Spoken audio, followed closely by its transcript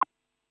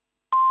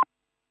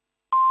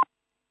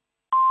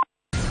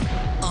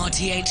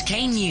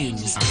RTHK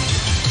News.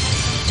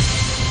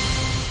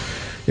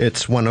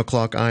 It's 1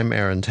 o'clock. I'm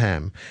Aaron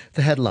Tam.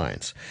 The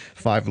headlines.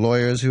 5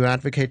 lawyers who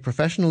advocate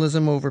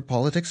professionalism over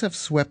politics have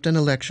swept an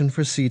election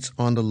for seats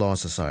on the Law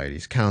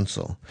Society's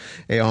council.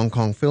 A Hong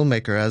Kong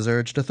filmmaker has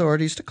urged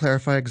authorities to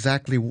clarify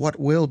exactly what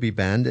will be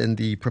banned in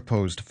the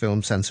proposed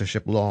film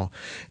censorship law.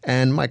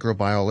 And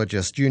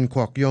microbiologist Yuen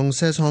Kwok Yung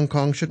says Hong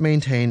Kong should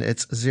maintain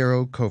its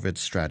zero COVID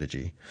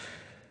strategy.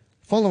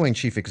 Following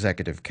Chief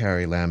Executive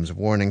Carrie Lam's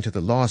warning to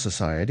the Law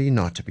Society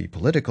not to be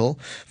political,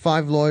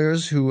 5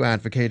 lawyers who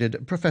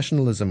advocated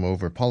professionalism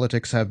over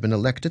politics have been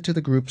elected to the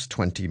group's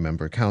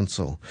 20-member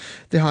council.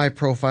 The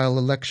high-profile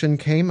election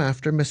came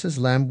after Mrs.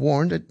 Lam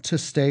warned it to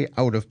stay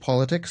out of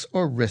politics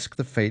or risk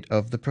the fate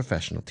of the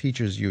Professional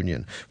Teachers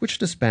Union, which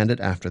disbanded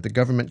after the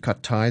government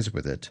cut ties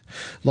with it.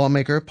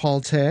 Lawmaker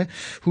Paul Tse,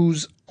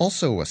 who's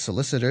also a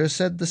solicitor,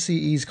 said the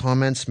CE's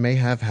comments may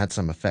have had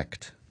some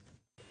effect.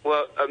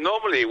 Well,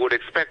 normally would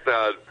expect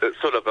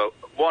sort of a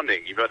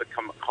warning. You've heard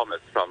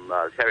comments from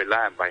Carrie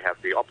Lam might have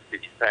the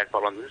opposite effect,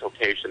 but on this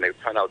occasion it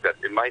turned out that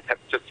it might have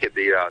just hit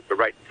the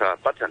right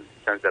button, in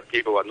the sense that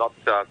people are not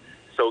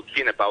so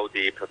keen about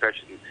the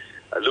profession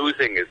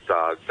losing its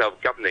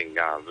self-governing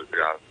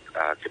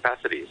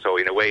capacity. So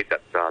in a way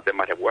that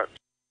might have worked.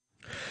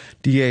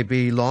 DAB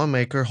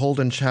lawmaker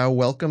Holden Chow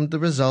welcomed the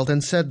result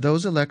and said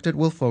those elected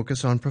will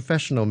focus on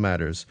professional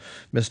matters.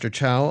 Mr.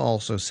 Chow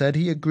also said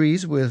he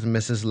agrees with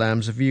Mrs.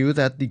 Lam's view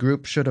that the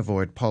group should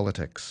avoid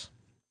politics.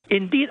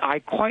 Indeed, I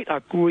quite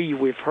agree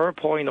with her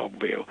point of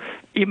view.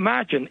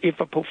 Imagine if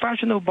a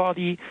professional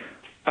body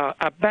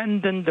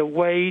abandon the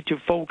way to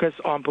focus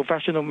on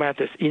professional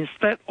matters.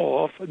 Instead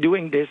of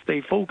doing this, they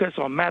focus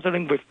on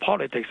meddling with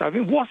politics. I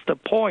mean, what's the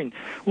point?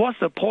 What's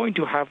the point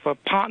to have a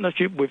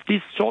partnership with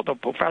this sort of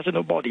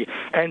professional body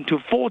and to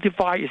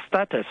fortify its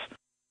status?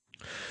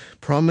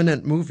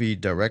 Prominent movie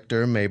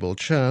director Mabel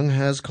Cheung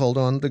has called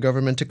on the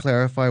government to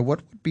clarify what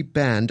would be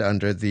banned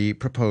under the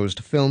proposed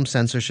film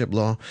censorship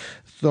law,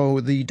 though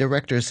the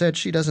director said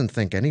she doesn't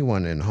think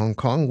anyone in Hong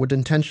Kong would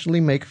intentionally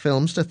make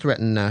films to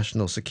threaten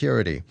national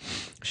security.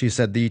 She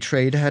said the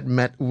trade had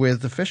met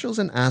with officials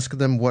and asked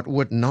them what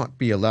would not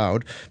be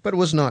allowed, but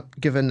was not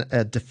given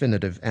a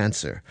definitive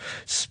answer.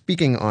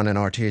 Speaking on an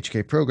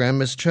RTHK program,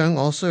 Ms. Cheung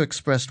also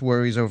expressed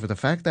worries over the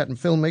fact that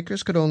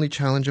filmmakers could only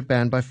challenge a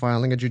ban by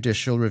filing a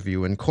judicial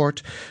review in court,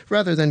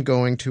 rather than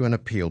going to an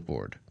appeal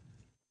board.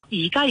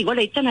 Now,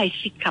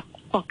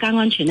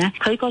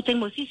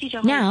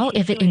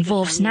 if it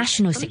involves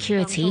national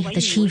security,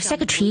 the Chief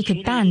Secretary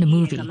could ban the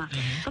movie.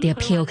 The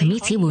appeal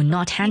committee will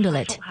not handle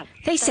it.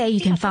 They say you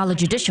can file a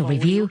judicial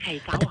review,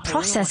 but the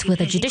process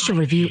with a judicial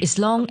review is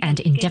long and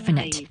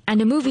indefinite,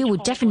 and the movie will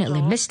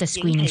definitely miss the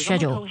screening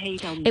schedule.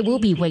 It will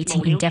be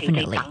waiting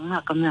indefinitely.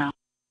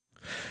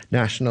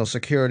 National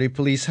Security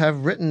Police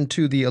have written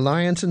to the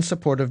Alliance in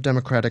support of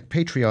democratic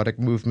patriotic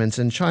movements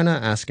in China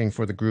asking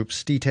for the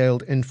group's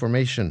detailed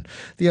information.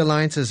 The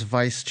Alliance's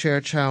Vice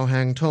Chair Chow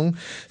Hang-tung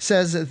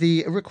says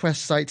the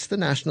request cites the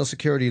national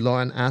security law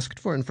and asked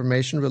for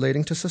information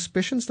relating to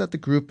suspicions that the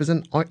group is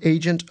an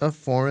agent of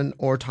foreign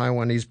or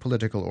Taiwanese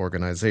political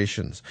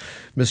organizations.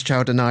 Ms.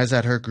 Chow denies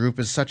that her group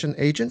is such an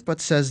agent,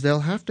 but says they'll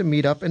have to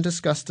meet up and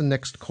discuss the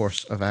next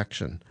course of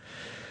action.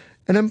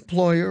 An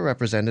employer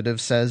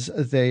representative says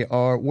they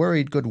are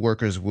worried good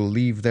workers will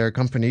leave their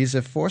companies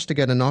if forced to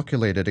get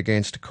inoculated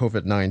against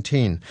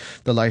COVID-19.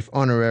 The Life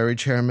Honorary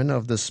Chairman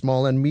of the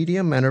Small and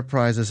Medium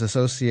Enterprises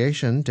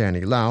Association, Danny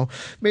Lau,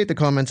 made the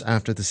comments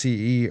after the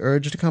CE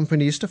urged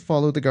companies to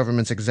follow the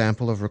government's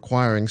example of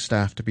requiring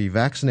staff to be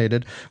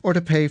vaccinated or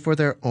to pay for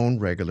their own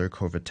regular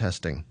COVID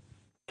testing.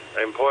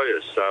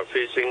 Employers are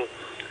facing,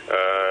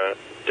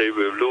 they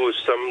will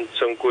lose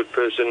some good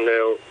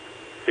personnel,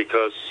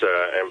 because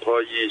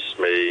employees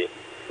may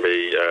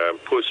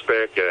push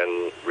back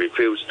and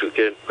refuse to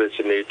get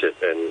vaccinated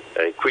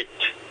and quit.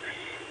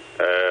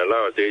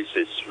 Nowadays,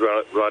 it's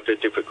rather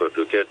difficult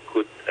to get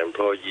good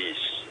employees.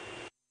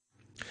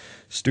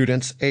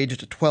 Students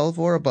aged 12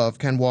 or above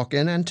can walk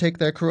in and take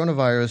their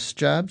coronavirus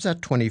jabs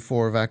at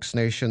 24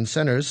 vaccination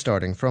centers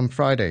starting from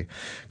Friday.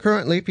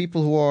 Currently,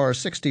 people who are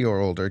 60 or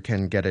older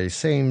can get a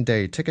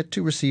same-day ticket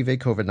to receive a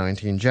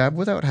COVID-19 jab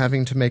without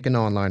having to make an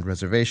online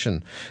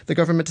reservation. The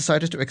government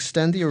decided to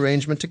extend the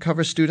arrangement to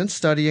cover students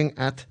studying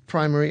at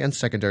primary and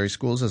secondary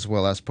schools as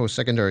well as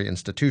post-secondary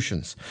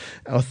institutions.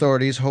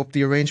 Authorities hope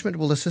the arrangement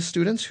will assist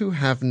students who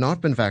have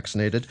not been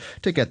vaccinated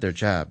to get their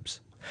jabs.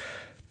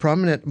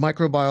 Prominent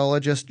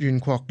microbiologist Yuen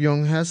Kwok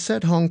Yung has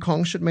said Hong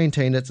Kong should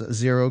maintain its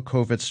zero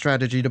COVID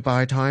strategy to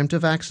buy time to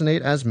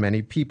vaccinate as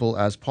many people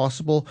as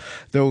possible,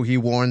 though he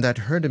warned that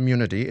herd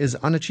immunity is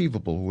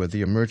unachievable with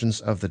the emergence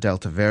of the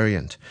Delta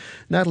variant.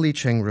 Natalie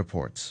Cheng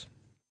reports.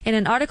 In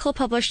an article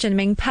published in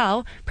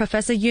Mingpao,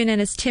 Professor Yuen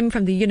and his team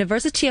from the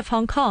University of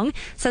Hong Kong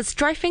said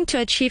striving to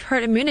achieve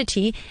herd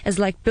immunity is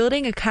like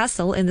building a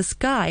castle in the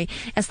sky,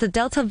 as the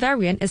Delta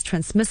variant is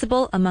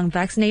transmissible among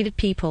vaccinated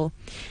people.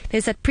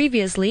 They said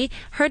previously,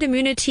 herd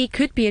immunity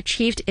could be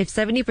achieved if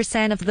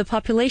 70% of the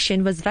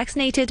population was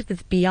vaccinated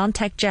with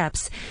BioNTech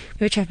jabs,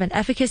 which have an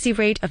efficacy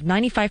rate of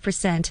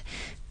 95%.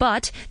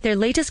 But their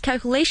latest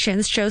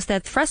calculations shows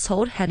that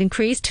threshold had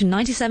increased to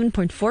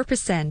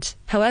 97.4%.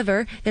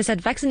 However, they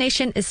said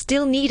vaccination is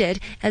still needed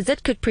as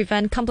it could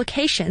prevent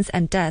complications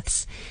and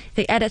deaths.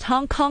 They added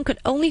Hong Kong could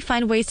only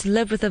find ways to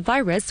live with the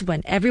virus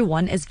when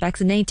everyone is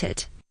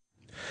vaccinated.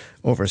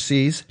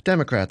 Overseas,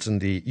 Democrats in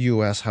the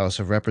U.S. House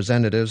of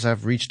Representatives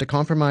have reached a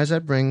compromise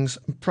that brings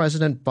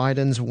President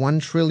Biden's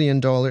 $1 trillion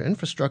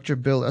infrastructure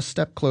bill a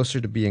step closer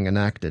to being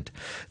enacted.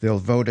 They'll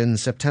vote in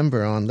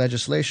September on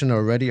legislation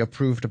already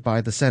approved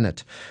by the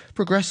Senate.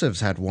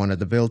 Progressives had wanted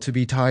the bill to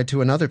be tied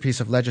to another piece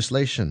of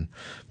legislation.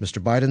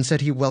 Mr. Biden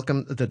said he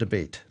welcomed the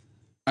debate.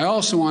 I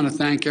also want to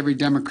thank every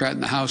Democrat in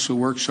the House who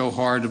worked so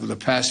hard over the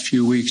past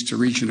few weeks to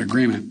reach an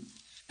agreement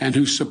and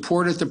who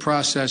supported the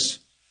process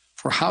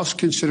for House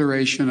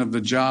consideration of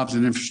the Jobs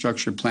and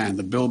Infrastructure Plan,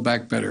 the Build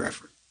Back Better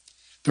effort.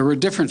 There were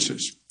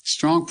differences,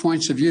 strong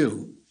points of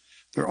view.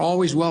 They're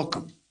always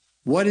welcome.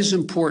 What is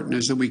important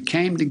is that we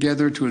came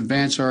together to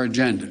advance our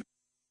agenda.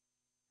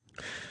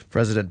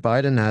 President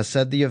Biden has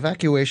said the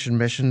evacuation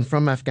mission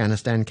from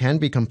Afghanistan can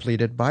be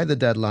completed by the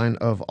deadline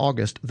of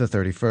August the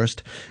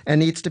 31st and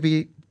needs to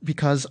be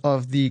because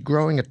of the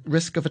growing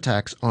risk of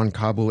attacks on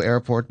Kabul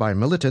airport by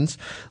militants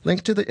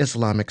linked to the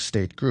Islamic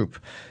State group.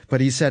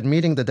 But he said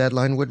meeting the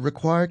deadline would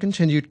require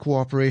continued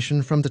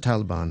cooperation from the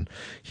Taliban.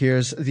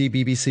 Here's the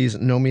BBC's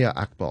Nomia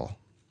Akbal.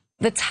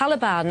 The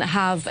Taliban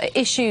have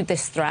issued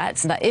this threat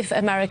that if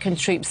American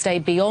troops stay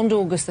beyond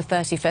August the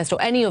 31st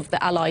or any of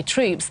the allied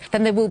troops,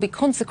 then there will be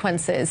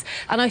consequences.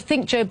 And I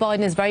think Joe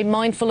Biden is very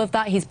mindful of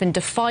that. He's been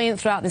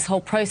defiant throughout this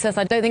whole process.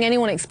 I don't think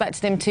anyone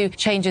expected him to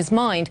change his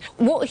mind.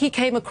 What he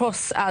came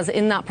across as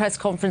in that press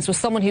conference was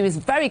someone who is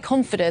very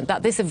confident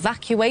that this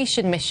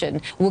evacuation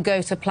mission will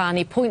go to plan.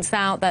 He points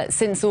out that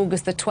since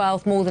August the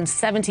 12th, more than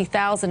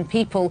 70,000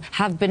 people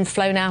have been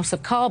flown out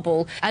of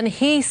Kabul. And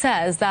he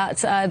says that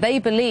they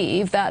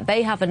believe that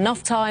they have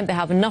enough time, they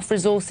have enough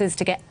resources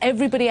to get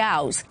everybody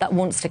out that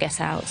wants to get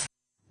out.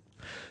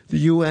 The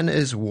UN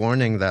is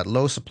warning that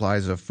low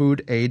supplies of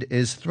food aid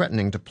is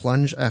threatening to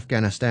plunge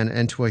Afghanistan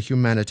into a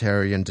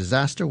humanitarian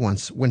disaster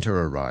once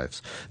winter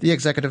arrives. The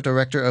executive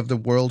director of the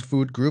World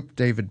Food Group,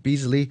 David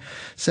Beasley,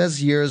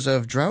 says years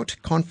of drought,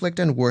 conflict,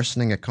 and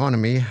worsening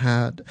economy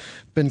had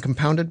been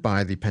compounded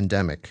by the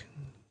pandemic.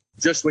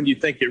 Just when you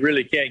think it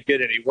really can't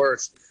get any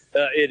worse,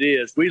 it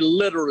is. We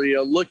literally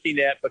are looking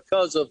at,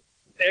 because of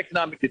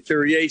economic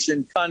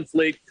deterioration,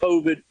 conflict,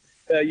 COVID,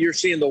 you're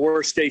seeing the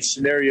worst case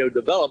scenario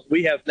develop.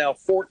 We have now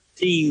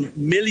 14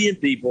 million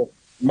people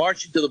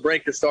marching to the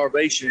brink of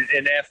starvation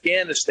in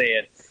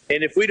Afghanistan.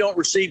 And if we don't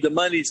receive the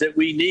monies that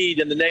we need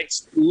in the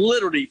next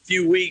literally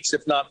few weeks,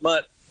 if not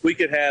month, we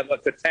could have a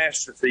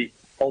catastrophe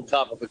on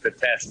top of a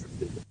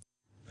catastrophe.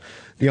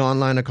 The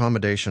online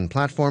accommodation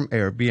platform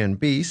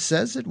Airbnb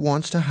says it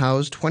wants to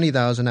house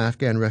 20,000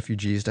 Afghan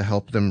refugees to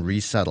help them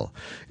resettle.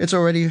 It's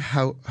already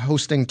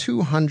hosting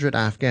 200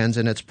 Afghans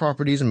in its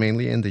properties,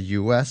 mainly in the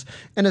U.S.,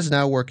 and is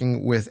now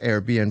working with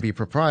Airbnb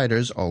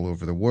proprietors all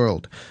over the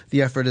world.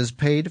 The effort is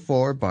paid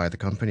for by the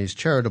company's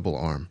charitable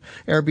arm.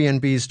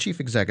 Airbnb's chief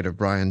executive,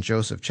 Brian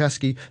Joseph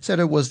Chesky, said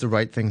it was the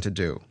right thing to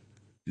do.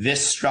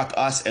 This struck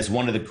us as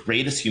one of the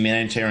greatest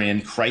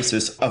humanitarian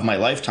crises of my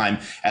lifetime,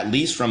 at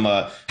least from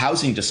a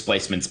housing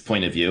displacements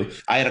point of view.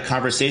 I had a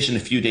conversation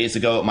a few days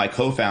ago with my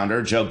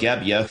co-founder, Joe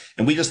Gebbia,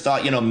 and we just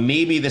thought,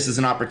 maybe this is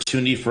an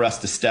opportunity for us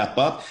to step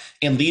up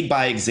and lead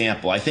by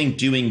example. I think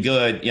doing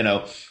good,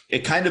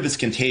 it kind of is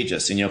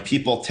contagious. And,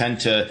 people tend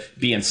to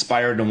be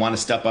inspired and want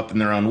to step up in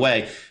their own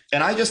way.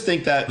 And I just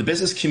think that the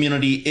business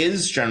community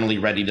is generally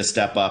ready to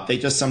step up. They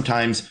just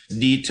sometimes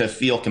need to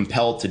feel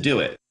compelled to do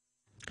it.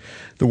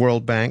 The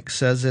World Bank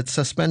says it's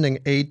suspending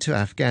aid to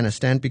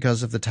Afghanistan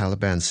because of the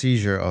Taliban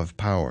seizure of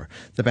power.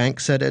 The bank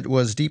said it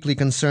was deeply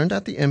concerned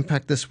at the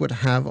impact this would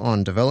have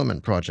on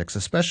development projects,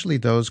 especially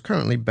those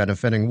currently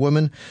benefiting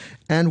women,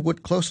 and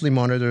would closely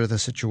monitor the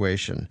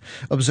situation.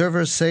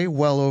 Observers say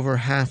well over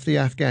half the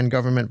Afghan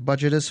government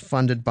budget is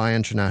funded by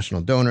international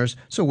donors,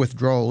 so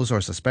withdrawals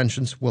or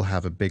suspensions will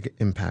have a big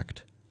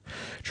impact.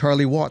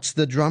 Charlie Watts,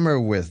 the drummer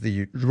with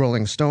the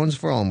Rolling Stones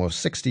for almost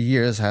 60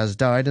 years, has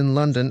died in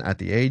London at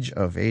the age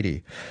of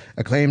 80.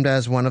 Acclaimed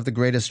as one of the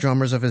greatest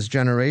drummers of his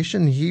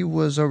generation, he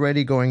was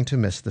already going to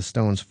miss the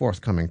Stones'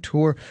 forthcoming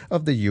tour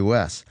of the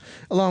U.S.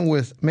 Along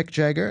with Mick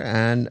Jagger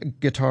and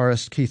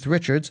guitarist Keith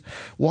Richards,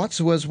 Watts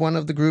was one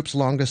of the group's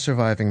longest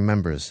surviving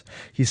members.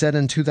 He said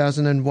in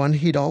 2001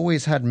 he'd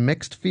always had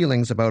mixed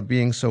feelings about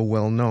being so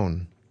well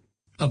known.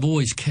 I've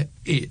always kept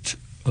it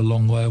a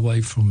long way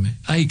away from me.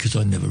 Because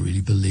I never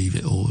really believe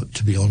it, or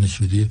to be honest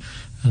with you,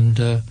 and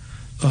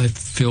I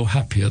feel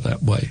happier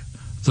that way.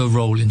 The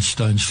Rolling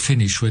Stones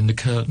finish when the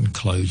curtain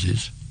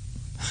closes.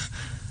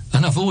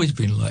 And I've always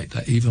been like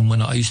that, even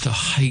when I used to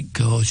hate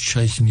girls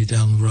chasing you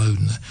down the road.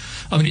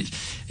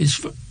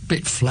 It's a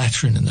bit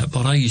flattering and that,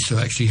 but I used to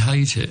actually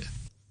hate it.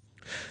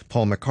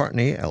 Paul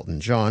McCartney,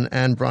 Elton John,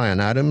 and Bryan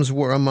Adams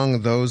were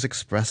among those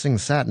expressing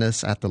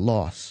sadness at the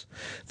loss.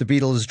 The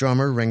Beatles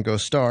drummer Ringo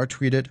Starr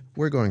tweeted,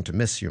 "We're going to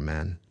miss you,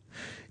 man."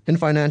 In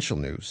financial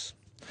news,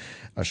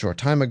 A short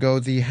time ago,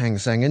 the Hang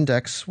Seng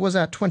Index was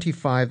at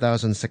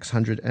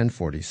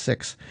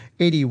 25,646,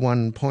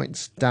 81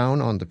 points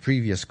down on the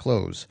previous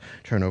close.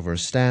 Turnover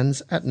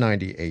stands at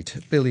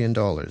 $98 billion.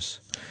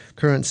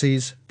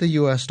 Currencies, the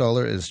US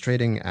dollar is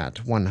trading at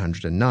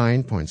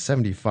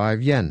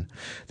 109.75 yen.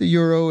 The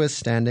euro is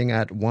standing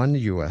at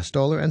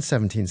 $1 and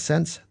 17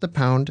 cents. The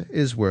pound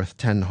is worth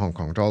 10 Hong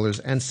Kong dollars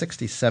and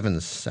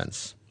 67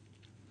 cents.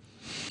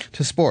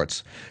 To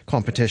sports.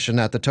 Competition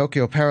at the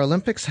Tokyo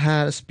Paralympics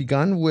has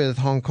begun with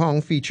Hong Kong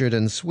featured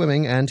in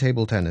swimming and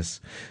table tennis.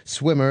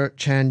 Swimmer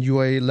Chan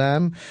Yue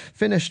Lam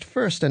finished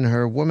first in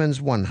her women's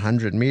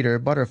 100-meter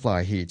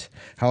butterfly heat.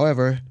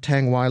 However,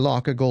 Tang Wai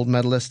Lok, a gold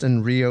medalist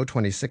in Rio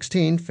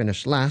 2016,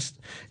 finished last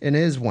in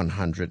his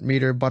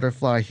 100-meter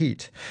butterfly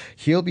heat.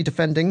 He'll be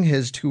defending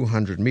his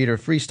 200-meter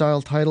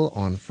freestyle title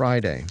on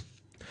Friday.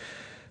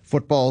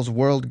 Football's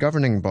world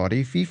governing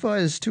body, FIFA,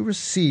 is to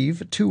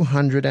receive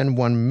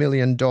 $201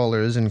 million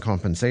in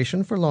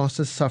compensation for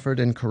losses suffered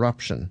in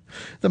corruption.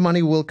 The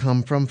money will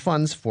come from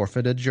funds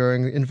forfeited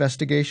during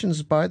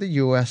investigations by the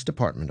U.S.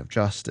 Department of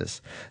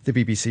Justice. The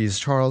BBC's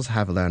Charles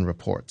Haviland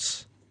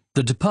reports.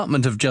 The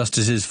Department of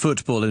Justice's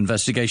football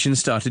investigation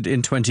started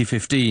in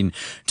 2015.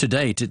 To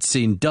date, it's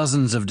seen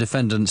dozens of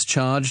defendants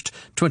charged,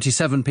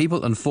 27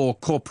 people and 4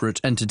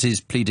 corporate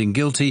entities pleading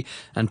guilty,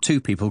 and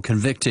 2 people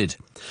convicted.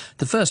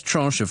 The first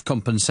tranche of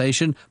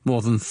compensation,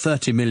 more than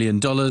 $30 million,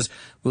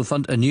 will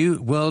fund a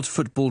new World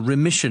Football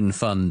Remission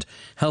Fund,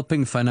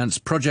 helping finance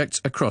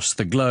projects across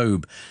the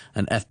globe.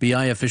 An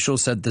FBI official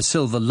said the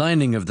silver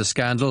lining of the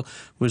scandal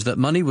was that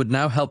money would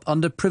now help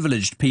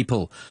underprivileged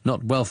people,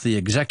 not wealthy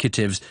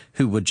executives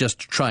who were just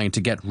trying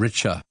to get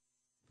richer.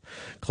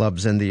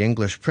 Clubs in the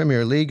English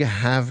Premier League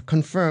have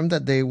confirmed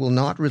that they will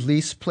not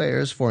release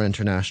players for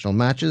international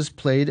matches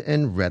played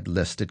in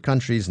red-listed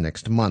countries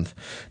next month.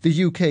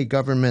 The UK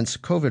government's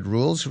COVID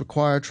rules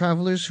require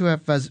travellers who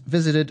have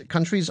visited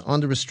countries on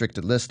the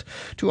restricted list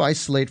to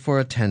isolate for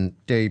a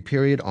 10-day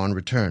period on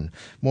return.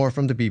 More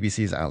from the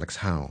BBC's Alex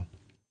Howe.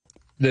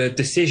 The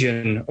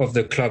decision of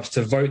the clubs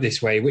to vote this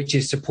way, which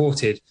is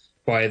supported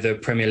by the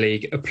Premier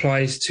League,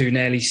 applies to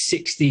nearly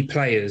 60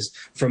 players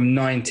from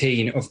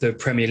 19 of the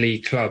Premier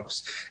League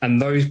clubs.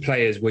 And those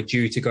players were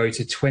due to go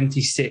to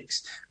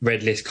 26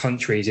 red list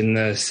countries in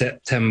the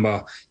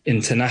September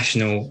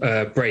international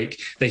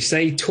break. They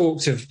say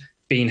talks have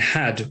been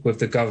had with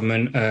the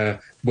government,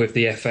 with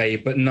the FA,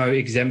 but no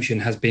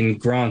exemption has been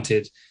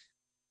granted.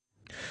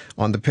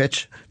 On the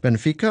pitch,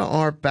 Benfica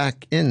are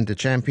back in the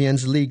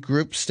Champions League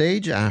group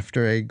stage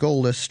after a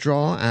goalless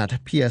draw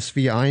at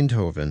PSV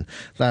Eindhoven.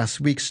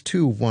 Last week's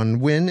 2-1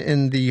 win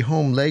in the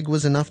home leg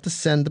was enough to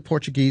send the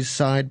Portuguese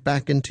side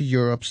back into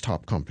Europe's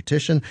top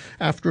competition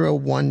after a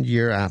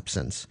one-year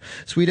absence.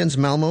 Sweden's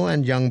Malmö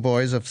and Young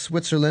Boys of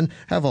Switzerland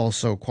have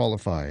also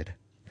qualified.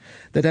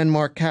 The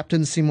Denmark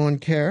captain Simon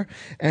Kjær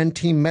and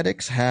team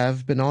medics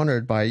have been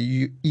honoured by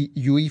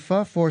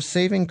UEFA for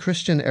saving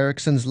Christian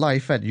Eriksen's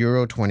life at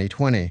Euro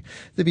 2020.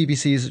 The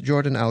BBC's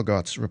Jordan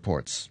Algots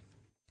reports.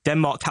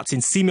 Denmark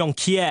captain Simon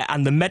Kjær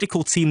and the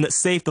medical team that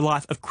saved the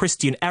life of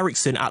Christian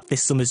Eriksen at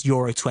this summer's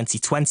Euro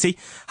 2020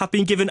 have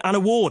been given an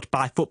award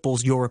by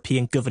football's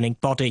European governing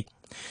body.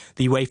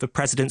 The UEFA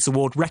President's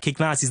Award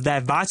recognises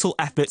their vital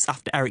efforts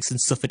after Eriksen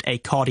suffered a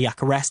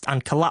cardiac arrest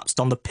and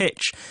collapsed on the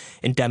pitch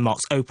in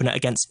Denmark's opener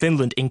against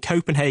Finland in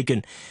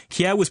Copenhagen.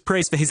 Kjær was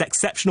praised for his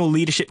exceptional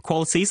leadership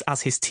qualities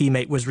as his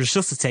teammate was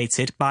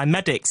resuscitated by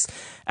medics.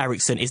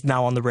 Eriksen is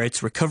now on the road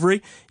to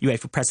recovery.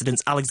 UEFA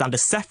President Alexander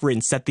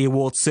Seferin said the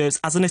award serves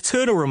as an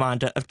eternal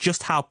reminder of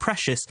just how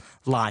precious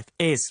life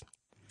is.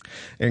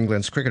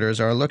 England's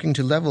cricketers are looking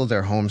to level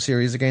their home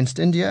series against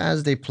India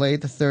as they play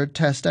the third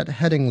test at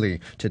Headingley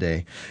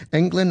today.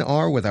 England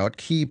are without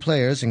key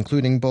players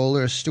including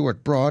bowlers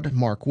Stuart Broad,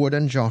 Mark Wood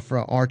and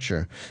Jofra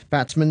Archer.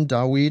 Batsman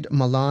Dawood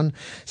Malan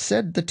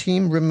said the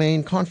team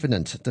remain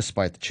confident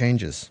despite the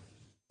changes.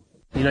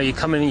 You know, you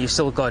come in and you've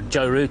still got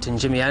Joe Root and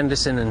Jimmy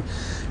Anderson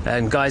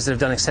and guys that have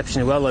done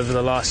exceptionally well over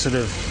the last sort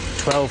of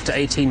 12 to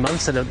 18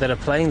 months that are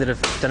playing, that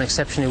have done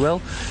exceptionally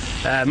well.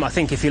 I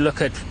think if you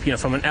look at,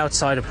 from an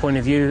outsider point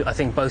of view, I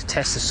think both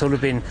tests have sort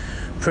of been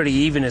pretty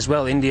even as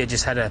well. India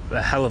just had a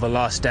hell of a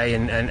last day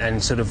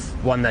and sort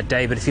of won that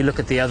day. But if you look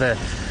at the other,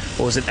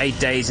 8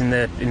 days in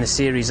the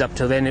series up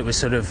till then, it was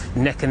sort of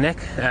neck and neck.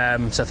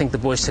 So I think the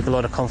boys took a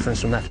lot of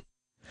confidence from that.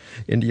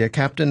 India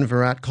captain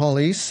Virat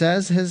Kohli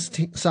says his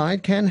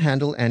side can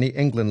handle any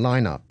England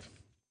lineup.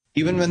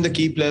 Even when the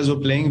key players were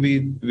playing,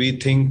 we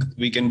think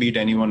we can beat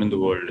anyone in the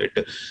world.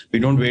 We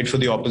don't wait for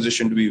the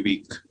opposition to be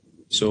weak.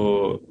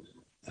 So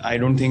I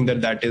don't think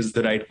that is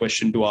the right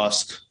question to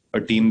ask a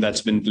team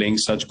that's been playing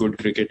such good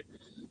cricket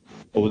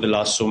over the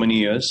last so many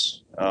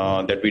years,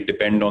 that we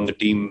depend on the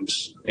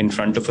teams in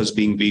front of us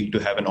being weak to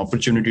have an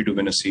opportunity to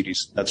win a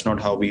series. That's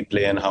not how we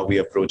play and how we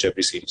approach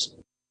every series.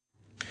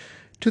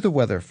 To the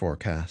weather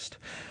forecast.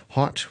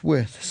 Hot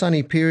with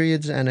sunny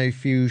periods and a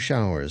few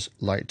showers,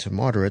 light to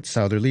moderate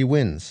southerly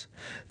winds.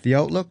 The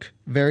outlook,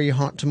 very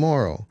hot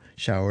tomorrow.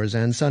 Showers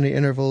and sunny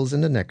intervals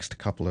in the next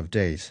couple of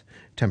days.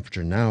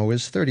 Temperature now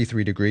is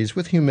 33 degrees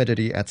with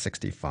humidity at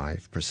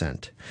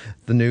 65%.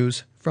 The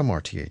news from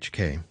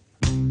RTHK.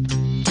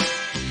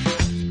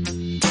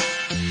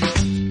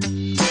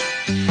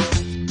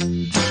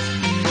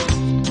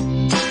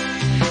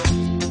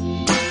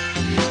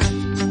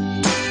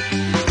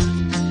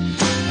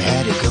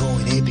 Had it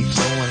going, it be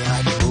flowing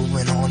like you're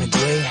moving on a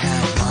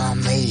Greyhound.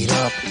 Mom made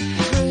up,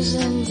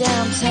 cruising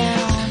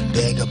downtown.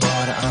 Beg a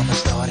barter, I'ma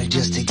start it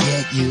just to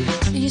get you.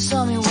 You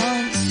saw me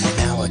once, and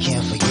now I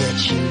can't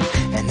forget you.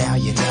 And now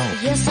you know,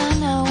 yes I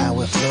know, how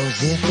it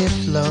flows if it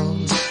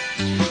flows.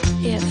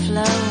 It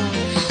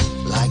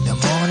flows like the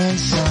morning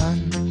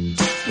sun,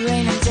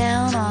 raining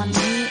down on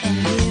me and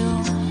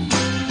you.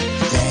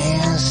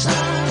 Dance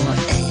on,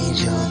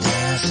 angel,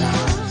 dance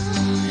on.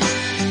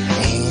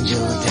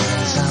 Angel,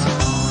 dance on.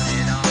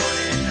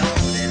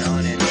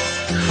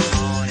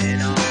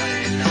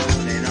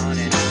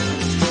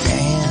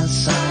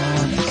 Dance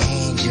on,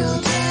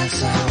 angel,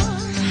 dance on.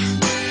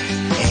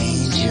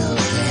 Angel,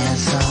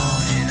 dance on.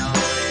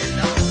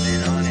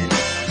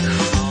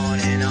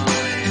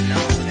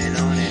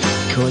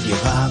 Could you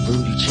buy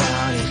booty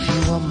child if you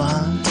were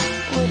mine?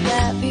 Would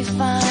that be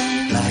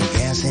fine? Like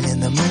dancing in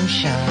the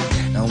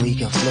moonshine, and we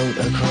can float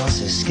across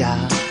the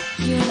sky.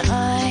 You and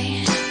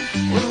I,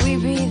 would we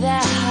be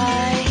that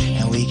high?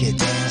 And we could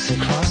dance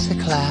across the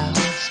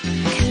clouds.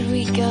 Could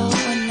we go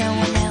when no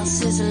one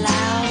else is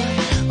allowed?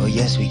 Oh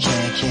yes we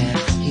can,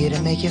 here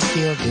to make you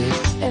feel good.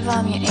 If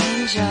I'm your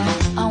angel,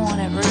 I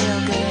want it real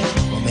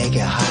good. We'll make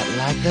it hot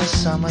like the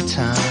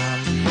summertime.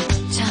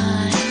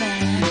 Time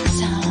and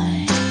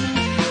time.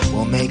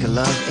 We'll make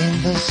love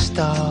in the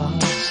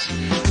stars.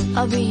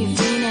 I'll be your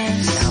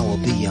Venus, and I will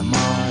be your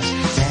Mars.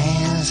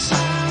 Dance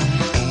on,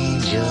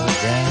 angel,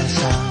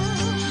 dance on.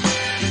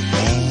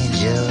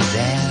 Angel,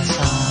 dance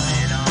on.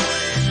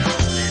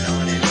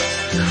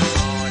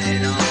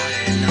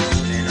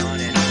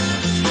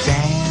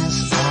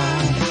 Dance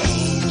on,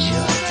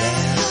 angel,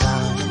 dance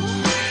on.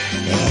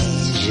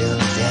 Angel,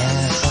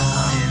 dance on.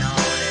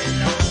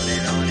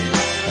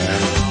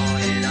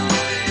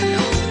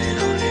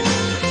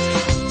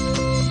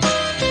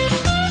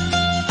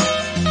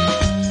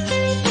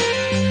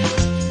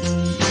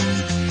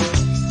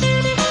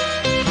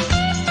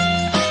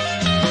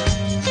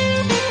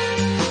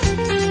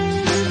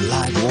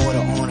 Like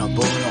water on a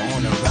boat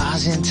on a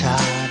rising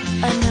tide.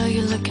 I know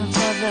you're looking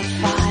for the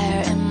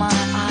fire in my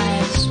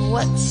eyes.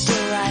 What's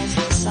your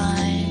rising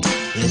sign?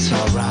 It's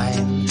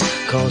alright,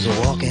 cause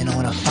we're walking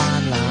on a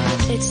fine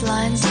line. It's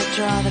lines that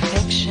draw the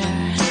picture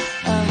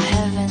of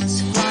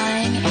heaven's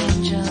flying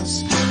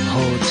angels.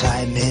 Hold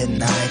tight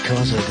midnight,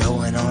 cause we're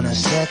going on a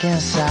second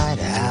side.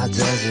 How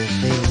does it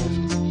feel?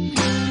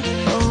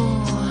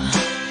 Oh,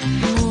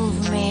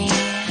 move me.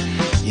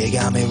 You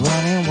got me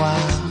running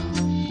wild.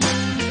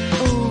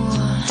 Ooh,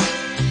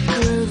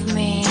 groove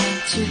me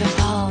to the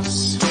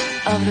pulse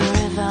of the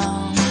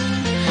rhythm.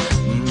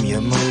 You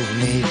move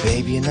me,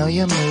 baby, you know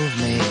you move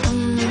me.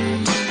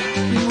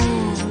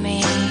 Move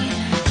me.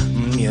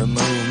 You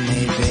move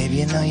me, baby,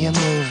 you know you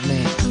move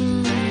me.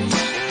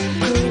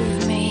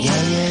 Groove me.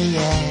 Yeah, yeah,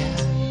 yeah.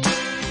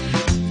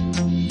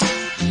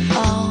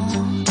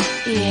 Oh,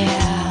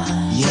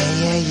 yeah. Yeah,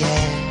 yeah,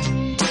 yeah.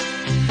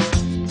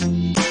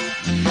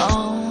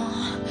 Oh,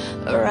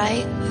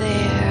 right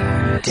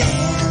there.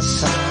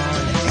 Dance on,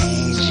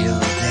 angel,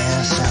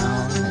 dance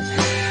on.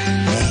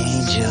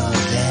 Angel,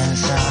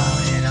 dance on.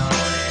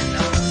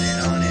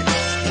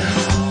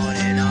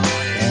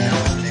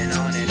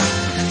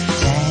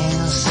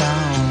 Dance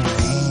on,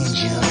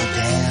 angel,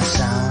 dance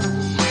on.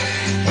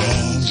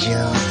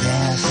 Angel,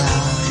 dance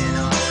on.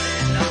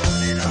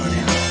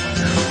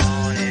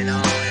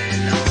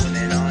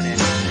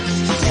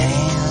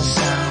 Dance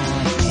on,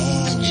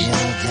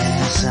 angel,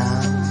 dance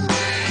on.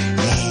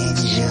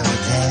 Angel,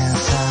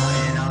 dance on.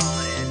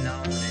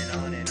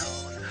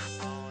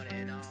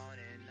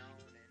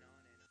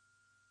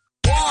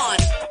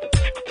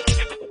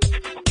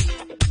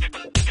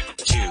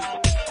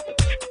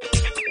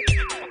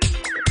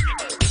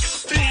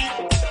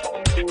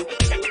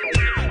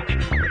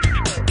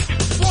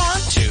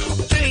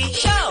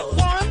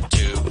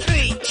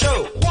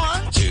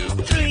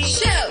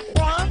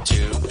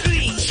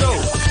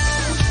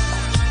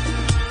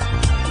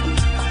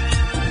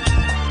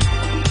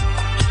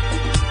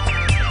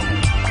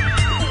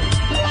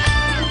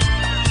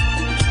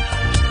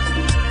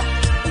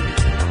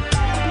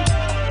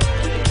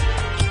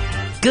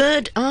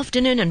 Good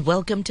afternoon and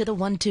welcome to the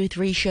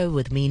 123 show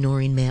with me,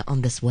 Noreen Mayer,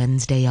 on this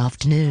Wednesday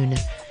afternoon.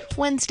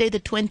 Wednesday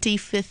the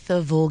 25th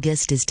of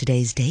August is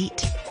today's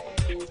date.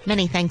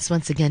 Many thanks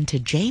once again to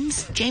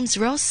James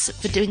Ross,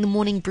 for doing the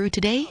morning brew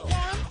today.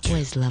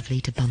 Always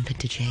lovely to bump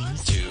into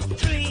James.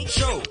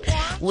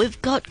 We've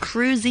got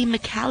Cruzy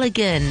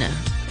McCalligan.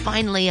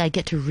 Finally, I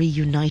get to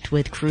reunite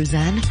with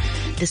Cruzanne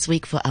this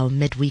week for our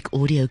midweek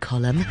audio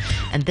column.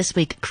 And this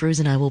week, Cruz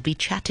and I will be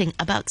chatting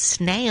about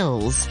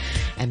snails.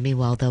 And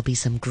meanwhile, there'll be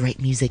some great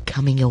music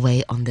coming your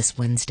way on this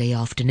Wednesday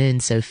afternoon.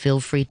 So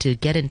feel free to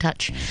get in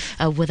touch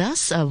with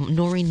us.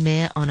 Noreen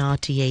Mayer on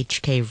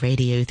RTHK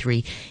Radio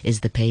 3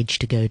 is the page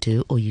to go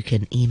to, or you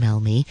can email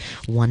me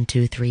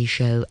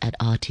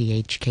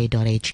 123show@rthk.hk.